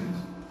nations,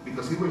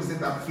 because He will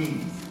set up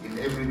kings in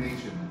every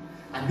nation.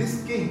 And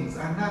these kings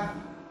are not,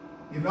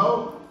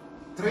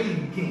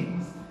 trained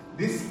kings.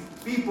 These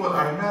people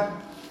are not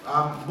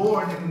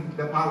born in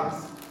the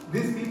palace.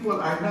 These people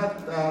are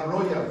not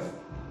royals.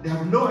 They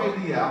have no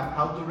idea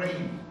how to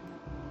reign.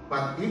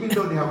 But even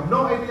though they have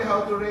no idea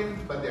how to reign,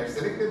 but they are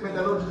selected by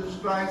the Lord Jesus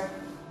Christ,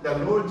 the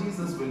Lord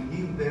Jesus will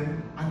give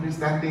them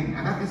understanding.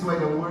 And that is why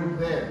the word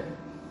there,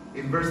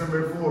 in verse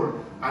number 4,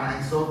 and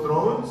I saw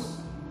thrones,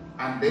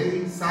 and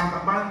they sat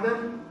upon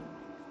them,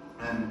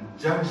 and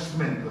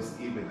judgment was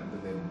given unto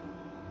them.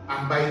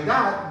 And by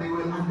that, they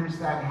will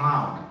understand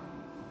how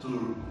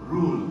to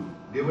rule.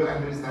 They will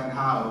understand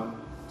how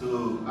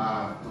to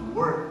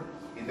work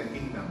in the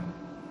kingdom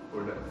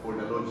for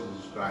the Lord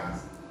Jesus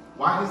Christ.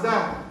 Why is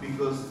that?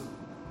 Because,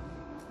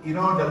 the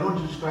Lord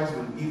Jesus Christ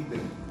will give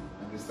them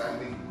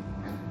understanding,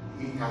 and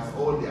He has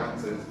all the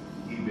answers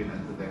given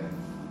unto them.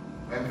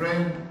 My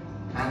friend,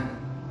 and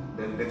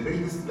the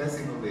greatest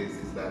blessing of this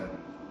is that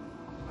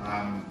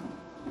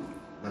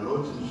the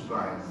Lord Jesus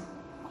Christ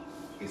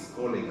is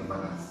calling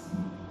upon us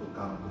to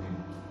come to Him.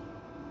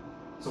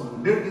 So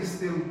there is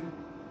still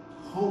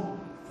hope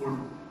for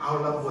our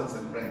loved ones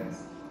and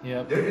friends.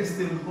 Yep. There is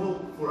still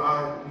hope for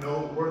our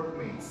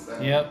workmates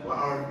and for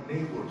our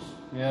neighbors.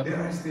 Yep.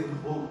 There are still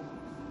hope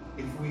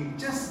if we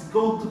just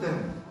go to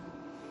them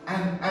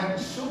and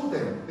show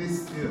them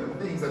these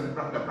things and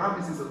the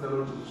promises of the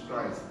Lord Jesus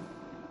Christ.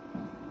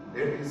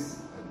 There is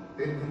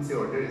a tendency,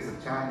 or there is a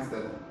chance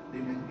that they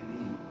might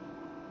believe.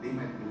 They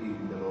might believe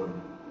in the Lord.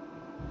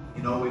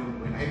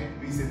 When I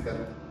visit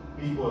the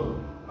people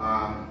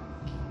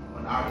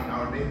in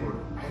our neighborhood,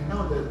 I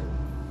know that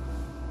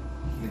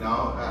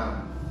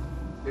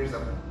there's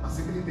a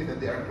possibility that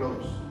they are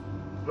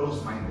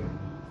close-minded.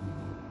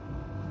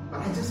 But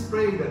I just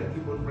pray that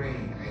keep on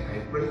praying. I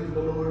pray to the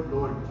Lord,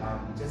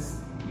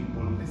 just give me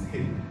boldness,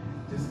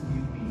 just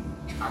give me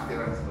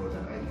utterance, Lord,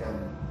 that I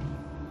can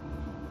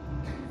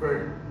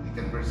convert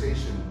the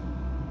conversation,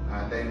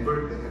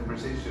 divert the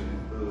conversation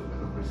into the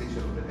conversation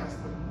of the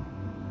gospel.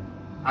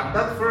 At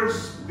that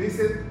first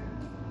visit,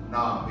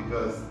 no,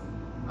 because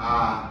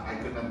I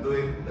could not do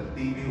it. The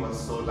TV was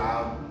so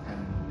loud,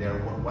 and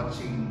they're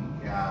watching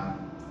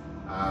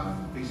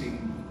fishing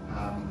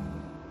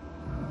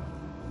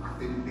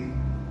activity,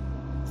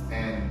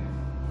 and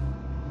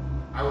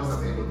I was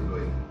not able to do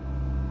it.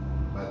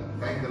 But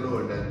thank the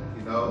Lord that,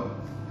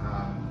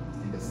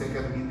 in the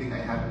second meeting I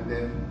had with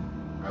them,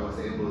 I was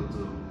able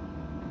to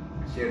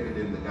share to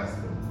them the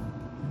gospel.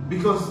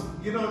 Because,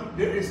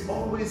 there is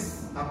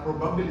always a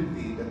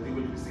probability that they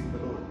will receive the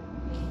Lord.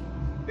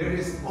 There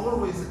is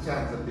always a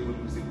chance that they will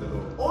receive the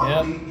Lord.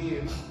 Only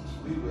if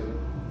we will,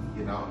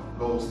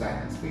 go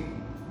stand and speak.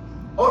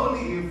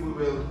 Only if we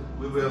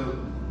will,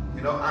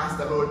 ask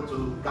the Lord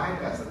to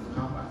guide us and to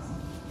help us.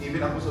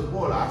 Even Apostle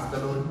Paul asked the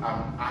Lord,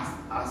 asked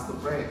us to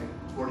pray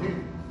for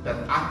him, that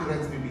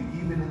utterance may be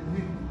given unto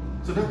him.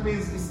 So that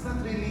means it's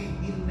not really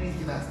innate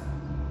in us.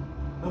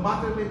 No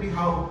matter maybe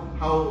how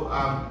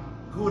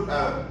good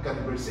a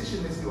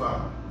conversationalist you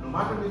are, no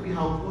matter maybe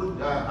how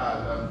good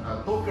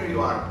a talker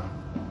you are,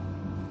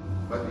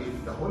 but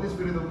if the Holy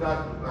Spirit of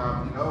God,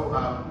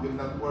 will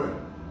not work,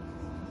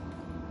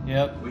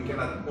 we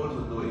cannot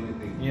also do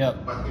anything.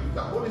 But if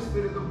the Holy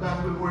Spirit of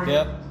God will work,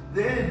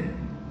 then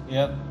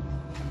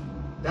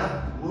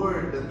that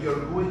word that you're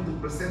going to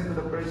present to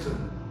the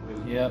person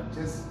will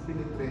just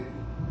penetrate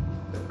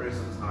the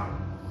person's heart.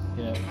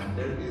 And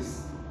there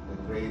is a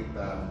great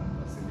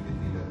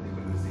possibility that they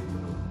will receive the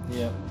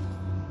Lord.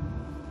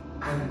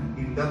 And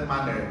in that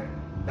manner,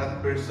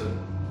 that person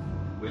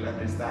will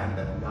understand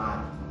that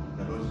God,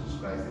 the Lord Jesus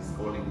Christ, is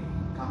calling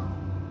him, come,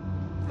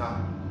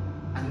 come.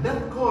 And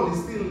that call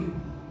is still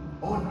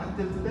on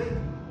until today.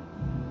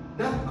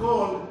 That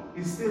call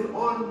is still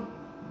on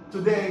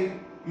today.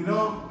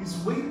 He's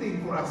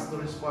waiting for us to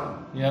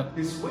respond.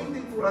 He's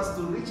waiting for us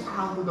to reach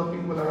out to the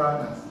people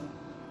around us.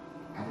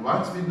 And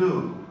once we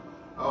do,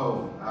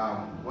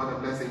 what a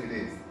blessing it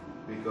is.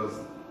 Because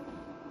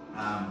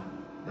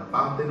the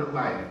fountain of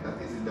life that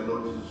is in the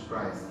Lord Jesus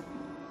Christ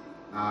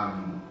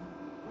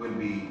will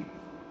be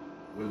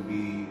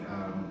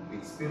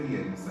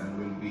experienced and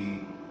will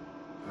be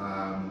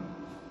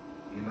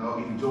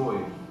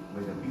enjoyed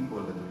by the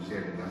people that we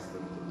share the gospel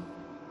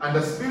to. And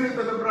the Spirit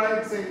of the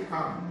bride said,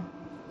 come.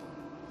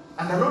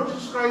 And the Lord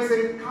Jesus Christ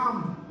said,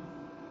 come.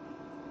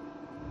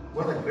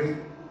 What a great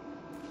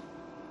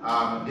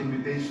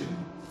invitation.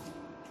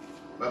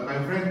 But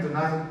my friend,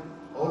 tonight,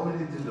 all we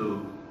need to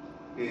do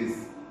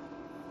is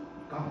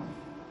come.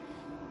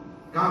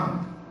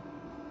 Come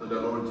to the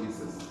Lord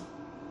Jesus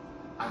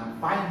and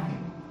find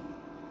him.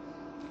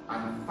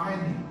 And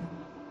find him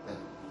that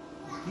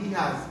he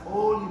has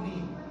all you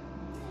need.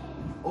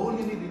 All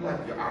you need in life.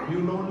 Are you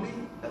lonely?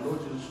 The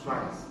Lord Jesus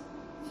Christ.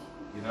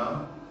 He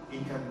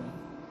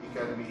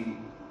can be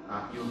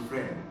your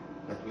friend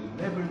that will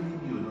never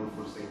leave you nor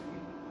forsake you.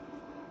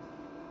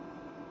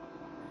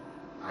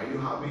 Are you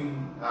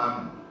having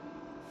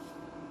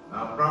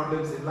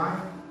problems in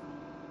life?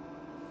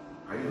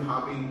 Are you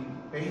having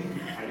pain?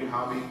 Are you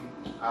having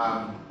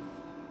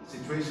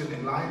situation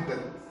in life that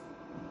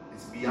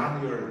is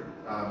beyond your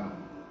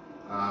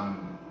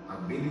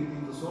ability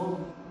to solve?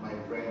 My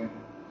friend,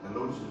 the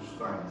Lord Jesus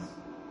Christ,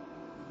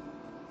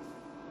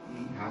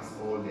 he has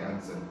all the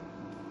answer.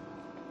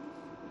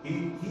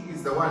 He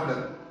is the one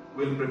that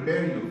will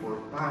prepare you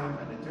for time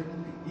and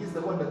eternity. He is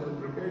the one that will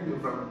prepare you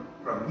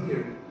from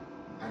here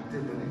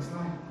until the next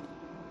life.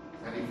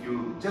 And if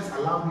you just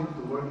allow him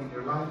to work in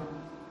your life,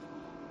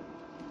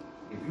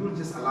 if you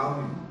just allow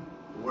him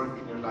to work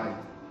in your life,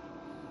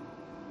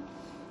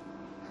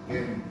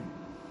 again,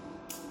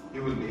 he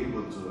will be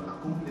able to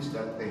accomplish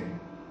that thing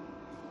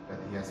that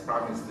he has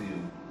promised to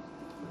you,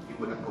 that he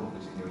will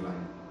accomplish in your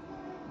life.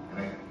 And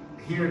I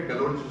hear the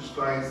Lord Jesus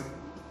Christ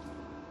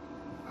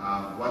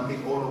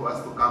wanting all of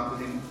us to come to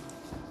him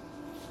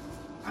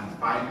and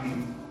find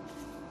him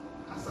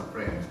as a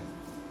friend.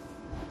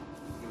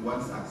 He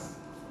wants us,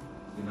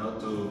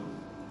 to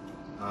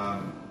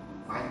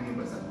find him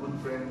as a good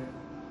friend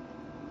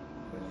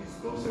that is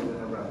closer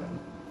than a brother.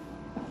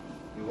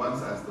 He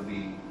wants us to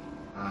be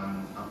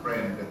a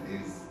friend that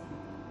is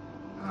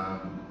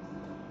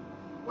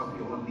what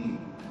we all need.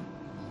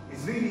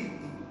 It's really,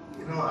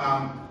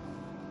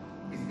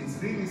 it's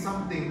really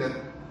something that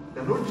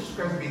the Lord Jesus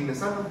Christ, being the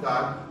Son of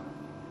God,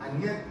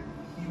 and yet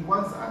he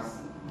wants us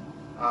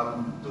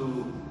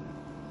to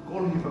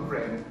call him a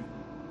friend.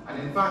 And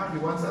in fact, he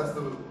wants us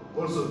to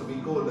also to be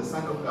called the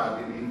Son of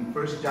God in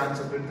 1 John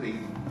chapter 3.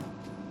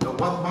 Now,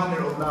 what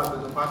manner of love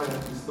that the Father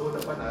has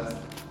bestowed upon us,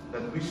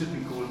 that we should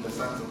be called the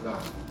sons of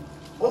God.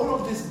 All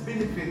of this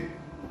benefit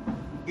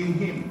in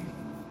him,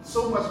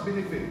 so much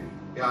benefit.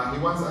 Yeah, he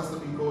wants us to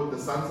be called the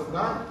sons of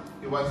God.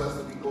 He wants us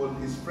to be called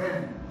his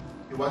friend.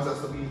 He wants us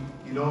to be,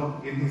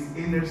 in his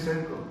inner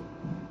circle.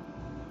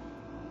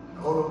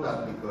 And all of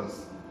that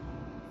because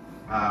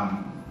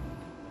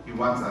he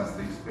wants us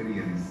to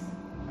experience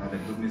the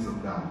goodness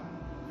of God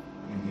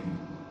in him.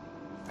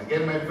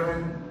 Again, my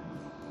friend,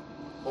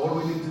 all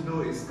we need to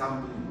do is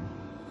come to him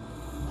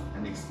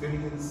and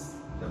experience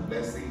the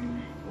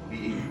blessing of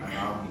being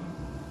around him.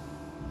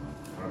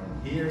 From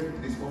here,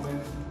 in this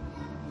moment,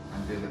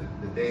 until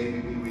the day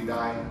maybe we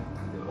die,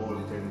 until all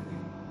eternity.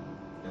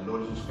 The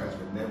Lord Jesus Christ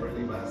will never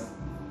leave us.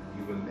 He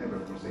you will never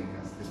forsake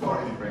us. Let's go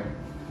ahead and pray.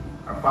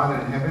 Our Father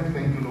in heaven,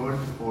 thank you, Lord,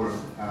 for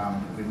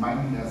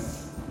reminding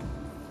us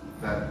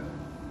that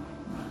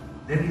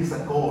there is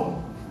a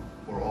call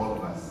for all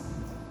of us.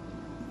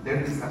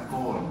 There is a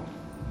call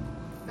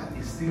that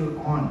is still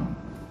on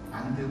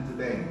until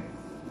today.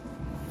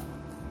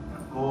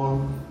 A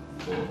call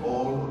for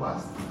all of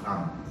us to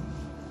come.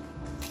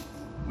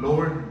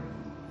 Lord,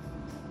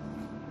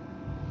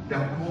 the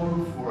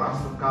call for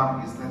us to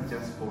come is not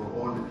just for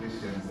all the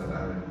Christians that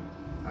are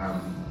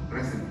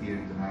present here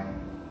tonight,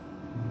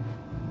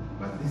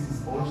 but this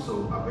is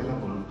also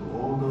available to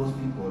all those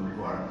people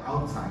who are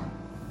outside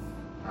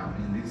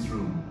in this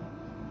room.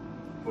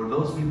 For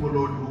those people,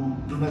 Lord, who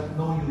do not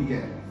know you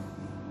yet,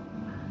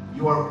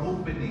 you are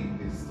opening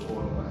this to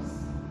all of us.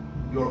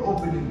 You are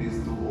opening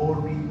this to all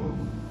people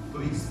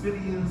to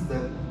experience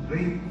that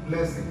great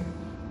blessing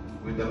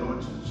with the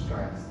Lord Jesus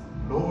Christ.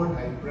 Lord,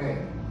 I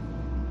pray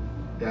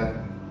that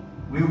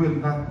we will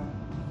not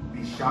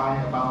be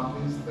shy about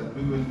this, that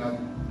we will not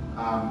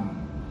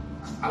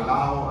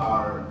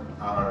allow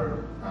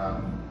our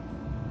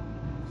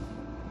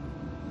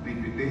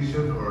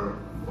reputation or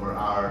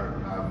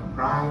our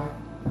pride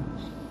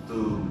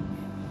to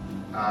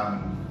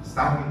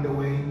stand in the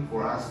way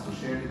for us to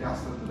share the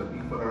gospel to the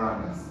people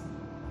around us.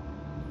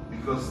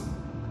 Because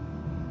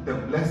the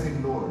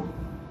blessing, Lord,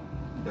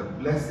 the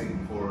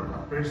blessing for a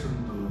person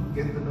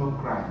to get to know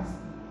Christ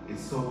is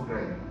so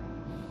great.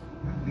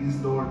 And please,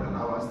 Lord,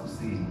 allow us to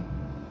see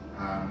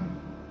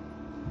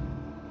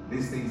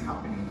these things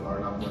happening to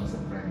our loved ones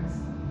and friends.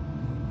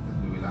 That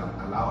we will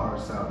allow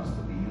ourselves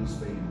to be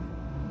used by you.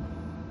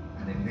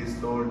 And in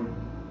this, Lord,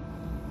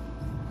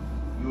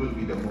 you will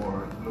be the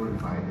more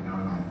glorified in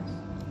our lives.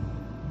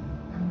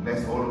 And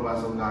bless all of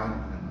us, O God.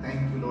 And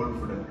thank you, Lord,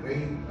 for the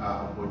great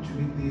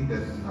opportunity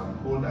that you have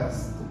called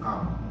us to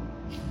come.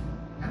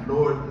 And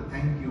Lord,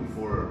 thank you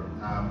for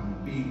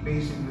being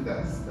patient with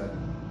us. That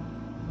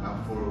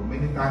for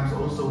many times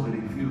also we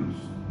refuse.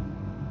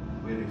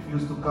 We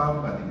refuse to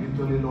come, but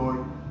eventually,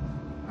 Lord,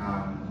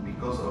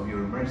 because of your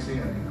mercy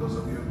and because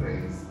of your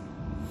grace,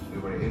 we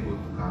were able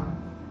to come.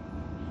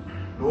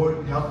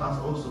 Lord, help us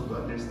also to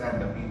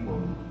understand the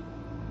people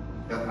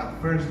that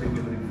at first they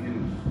will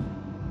refuse.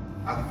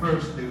 At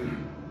first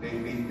they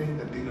think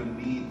that they don't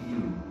need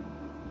you.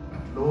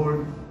 But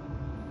Lord,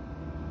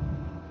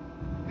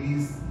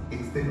 please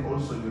extend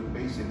also your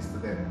patience to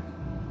them.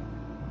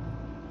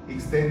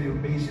 Extend your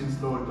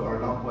patience, Lord, to our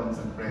loved ones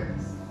and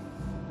friends.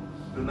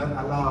 Do not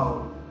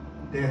allow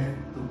death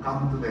to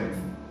come to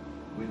them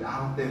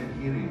without them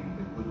hearing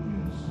the good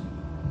news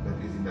that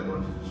is in the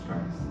Lord Jesus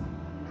Christ.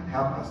 And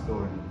help us,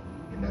 Lord,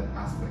 in that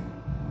aspect,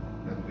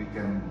 that we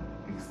can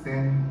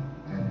extend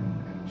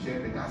and share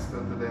the gospel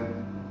to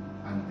them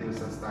until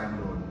such time,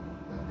 Lord,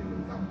 that they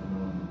will come to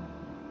know you.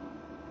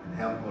 And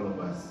help all of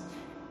us.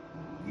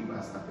 Give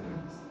us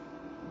utterance.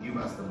 Give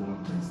us the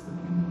boldness that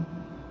we need.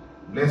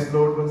 Bless,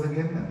 Lord, once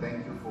again, and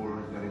thank you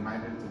for the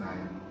reminder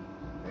tonight.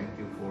 Thank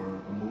you for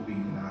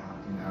moving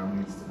in our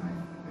midst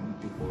tonight.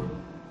 Thank you for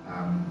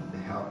the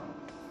help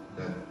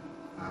that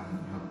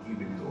you have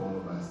given to all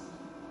of us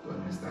to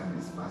understand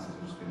this passage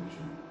of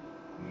Scripture.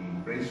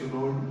 We praise you,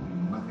 Lord.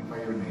 We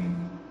magnify your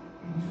name.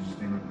 In Jesus'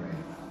 name we pray.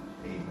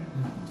 Amen.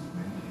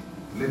 Amen.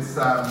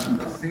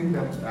 Let's sing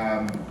that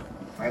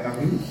final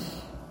hymn.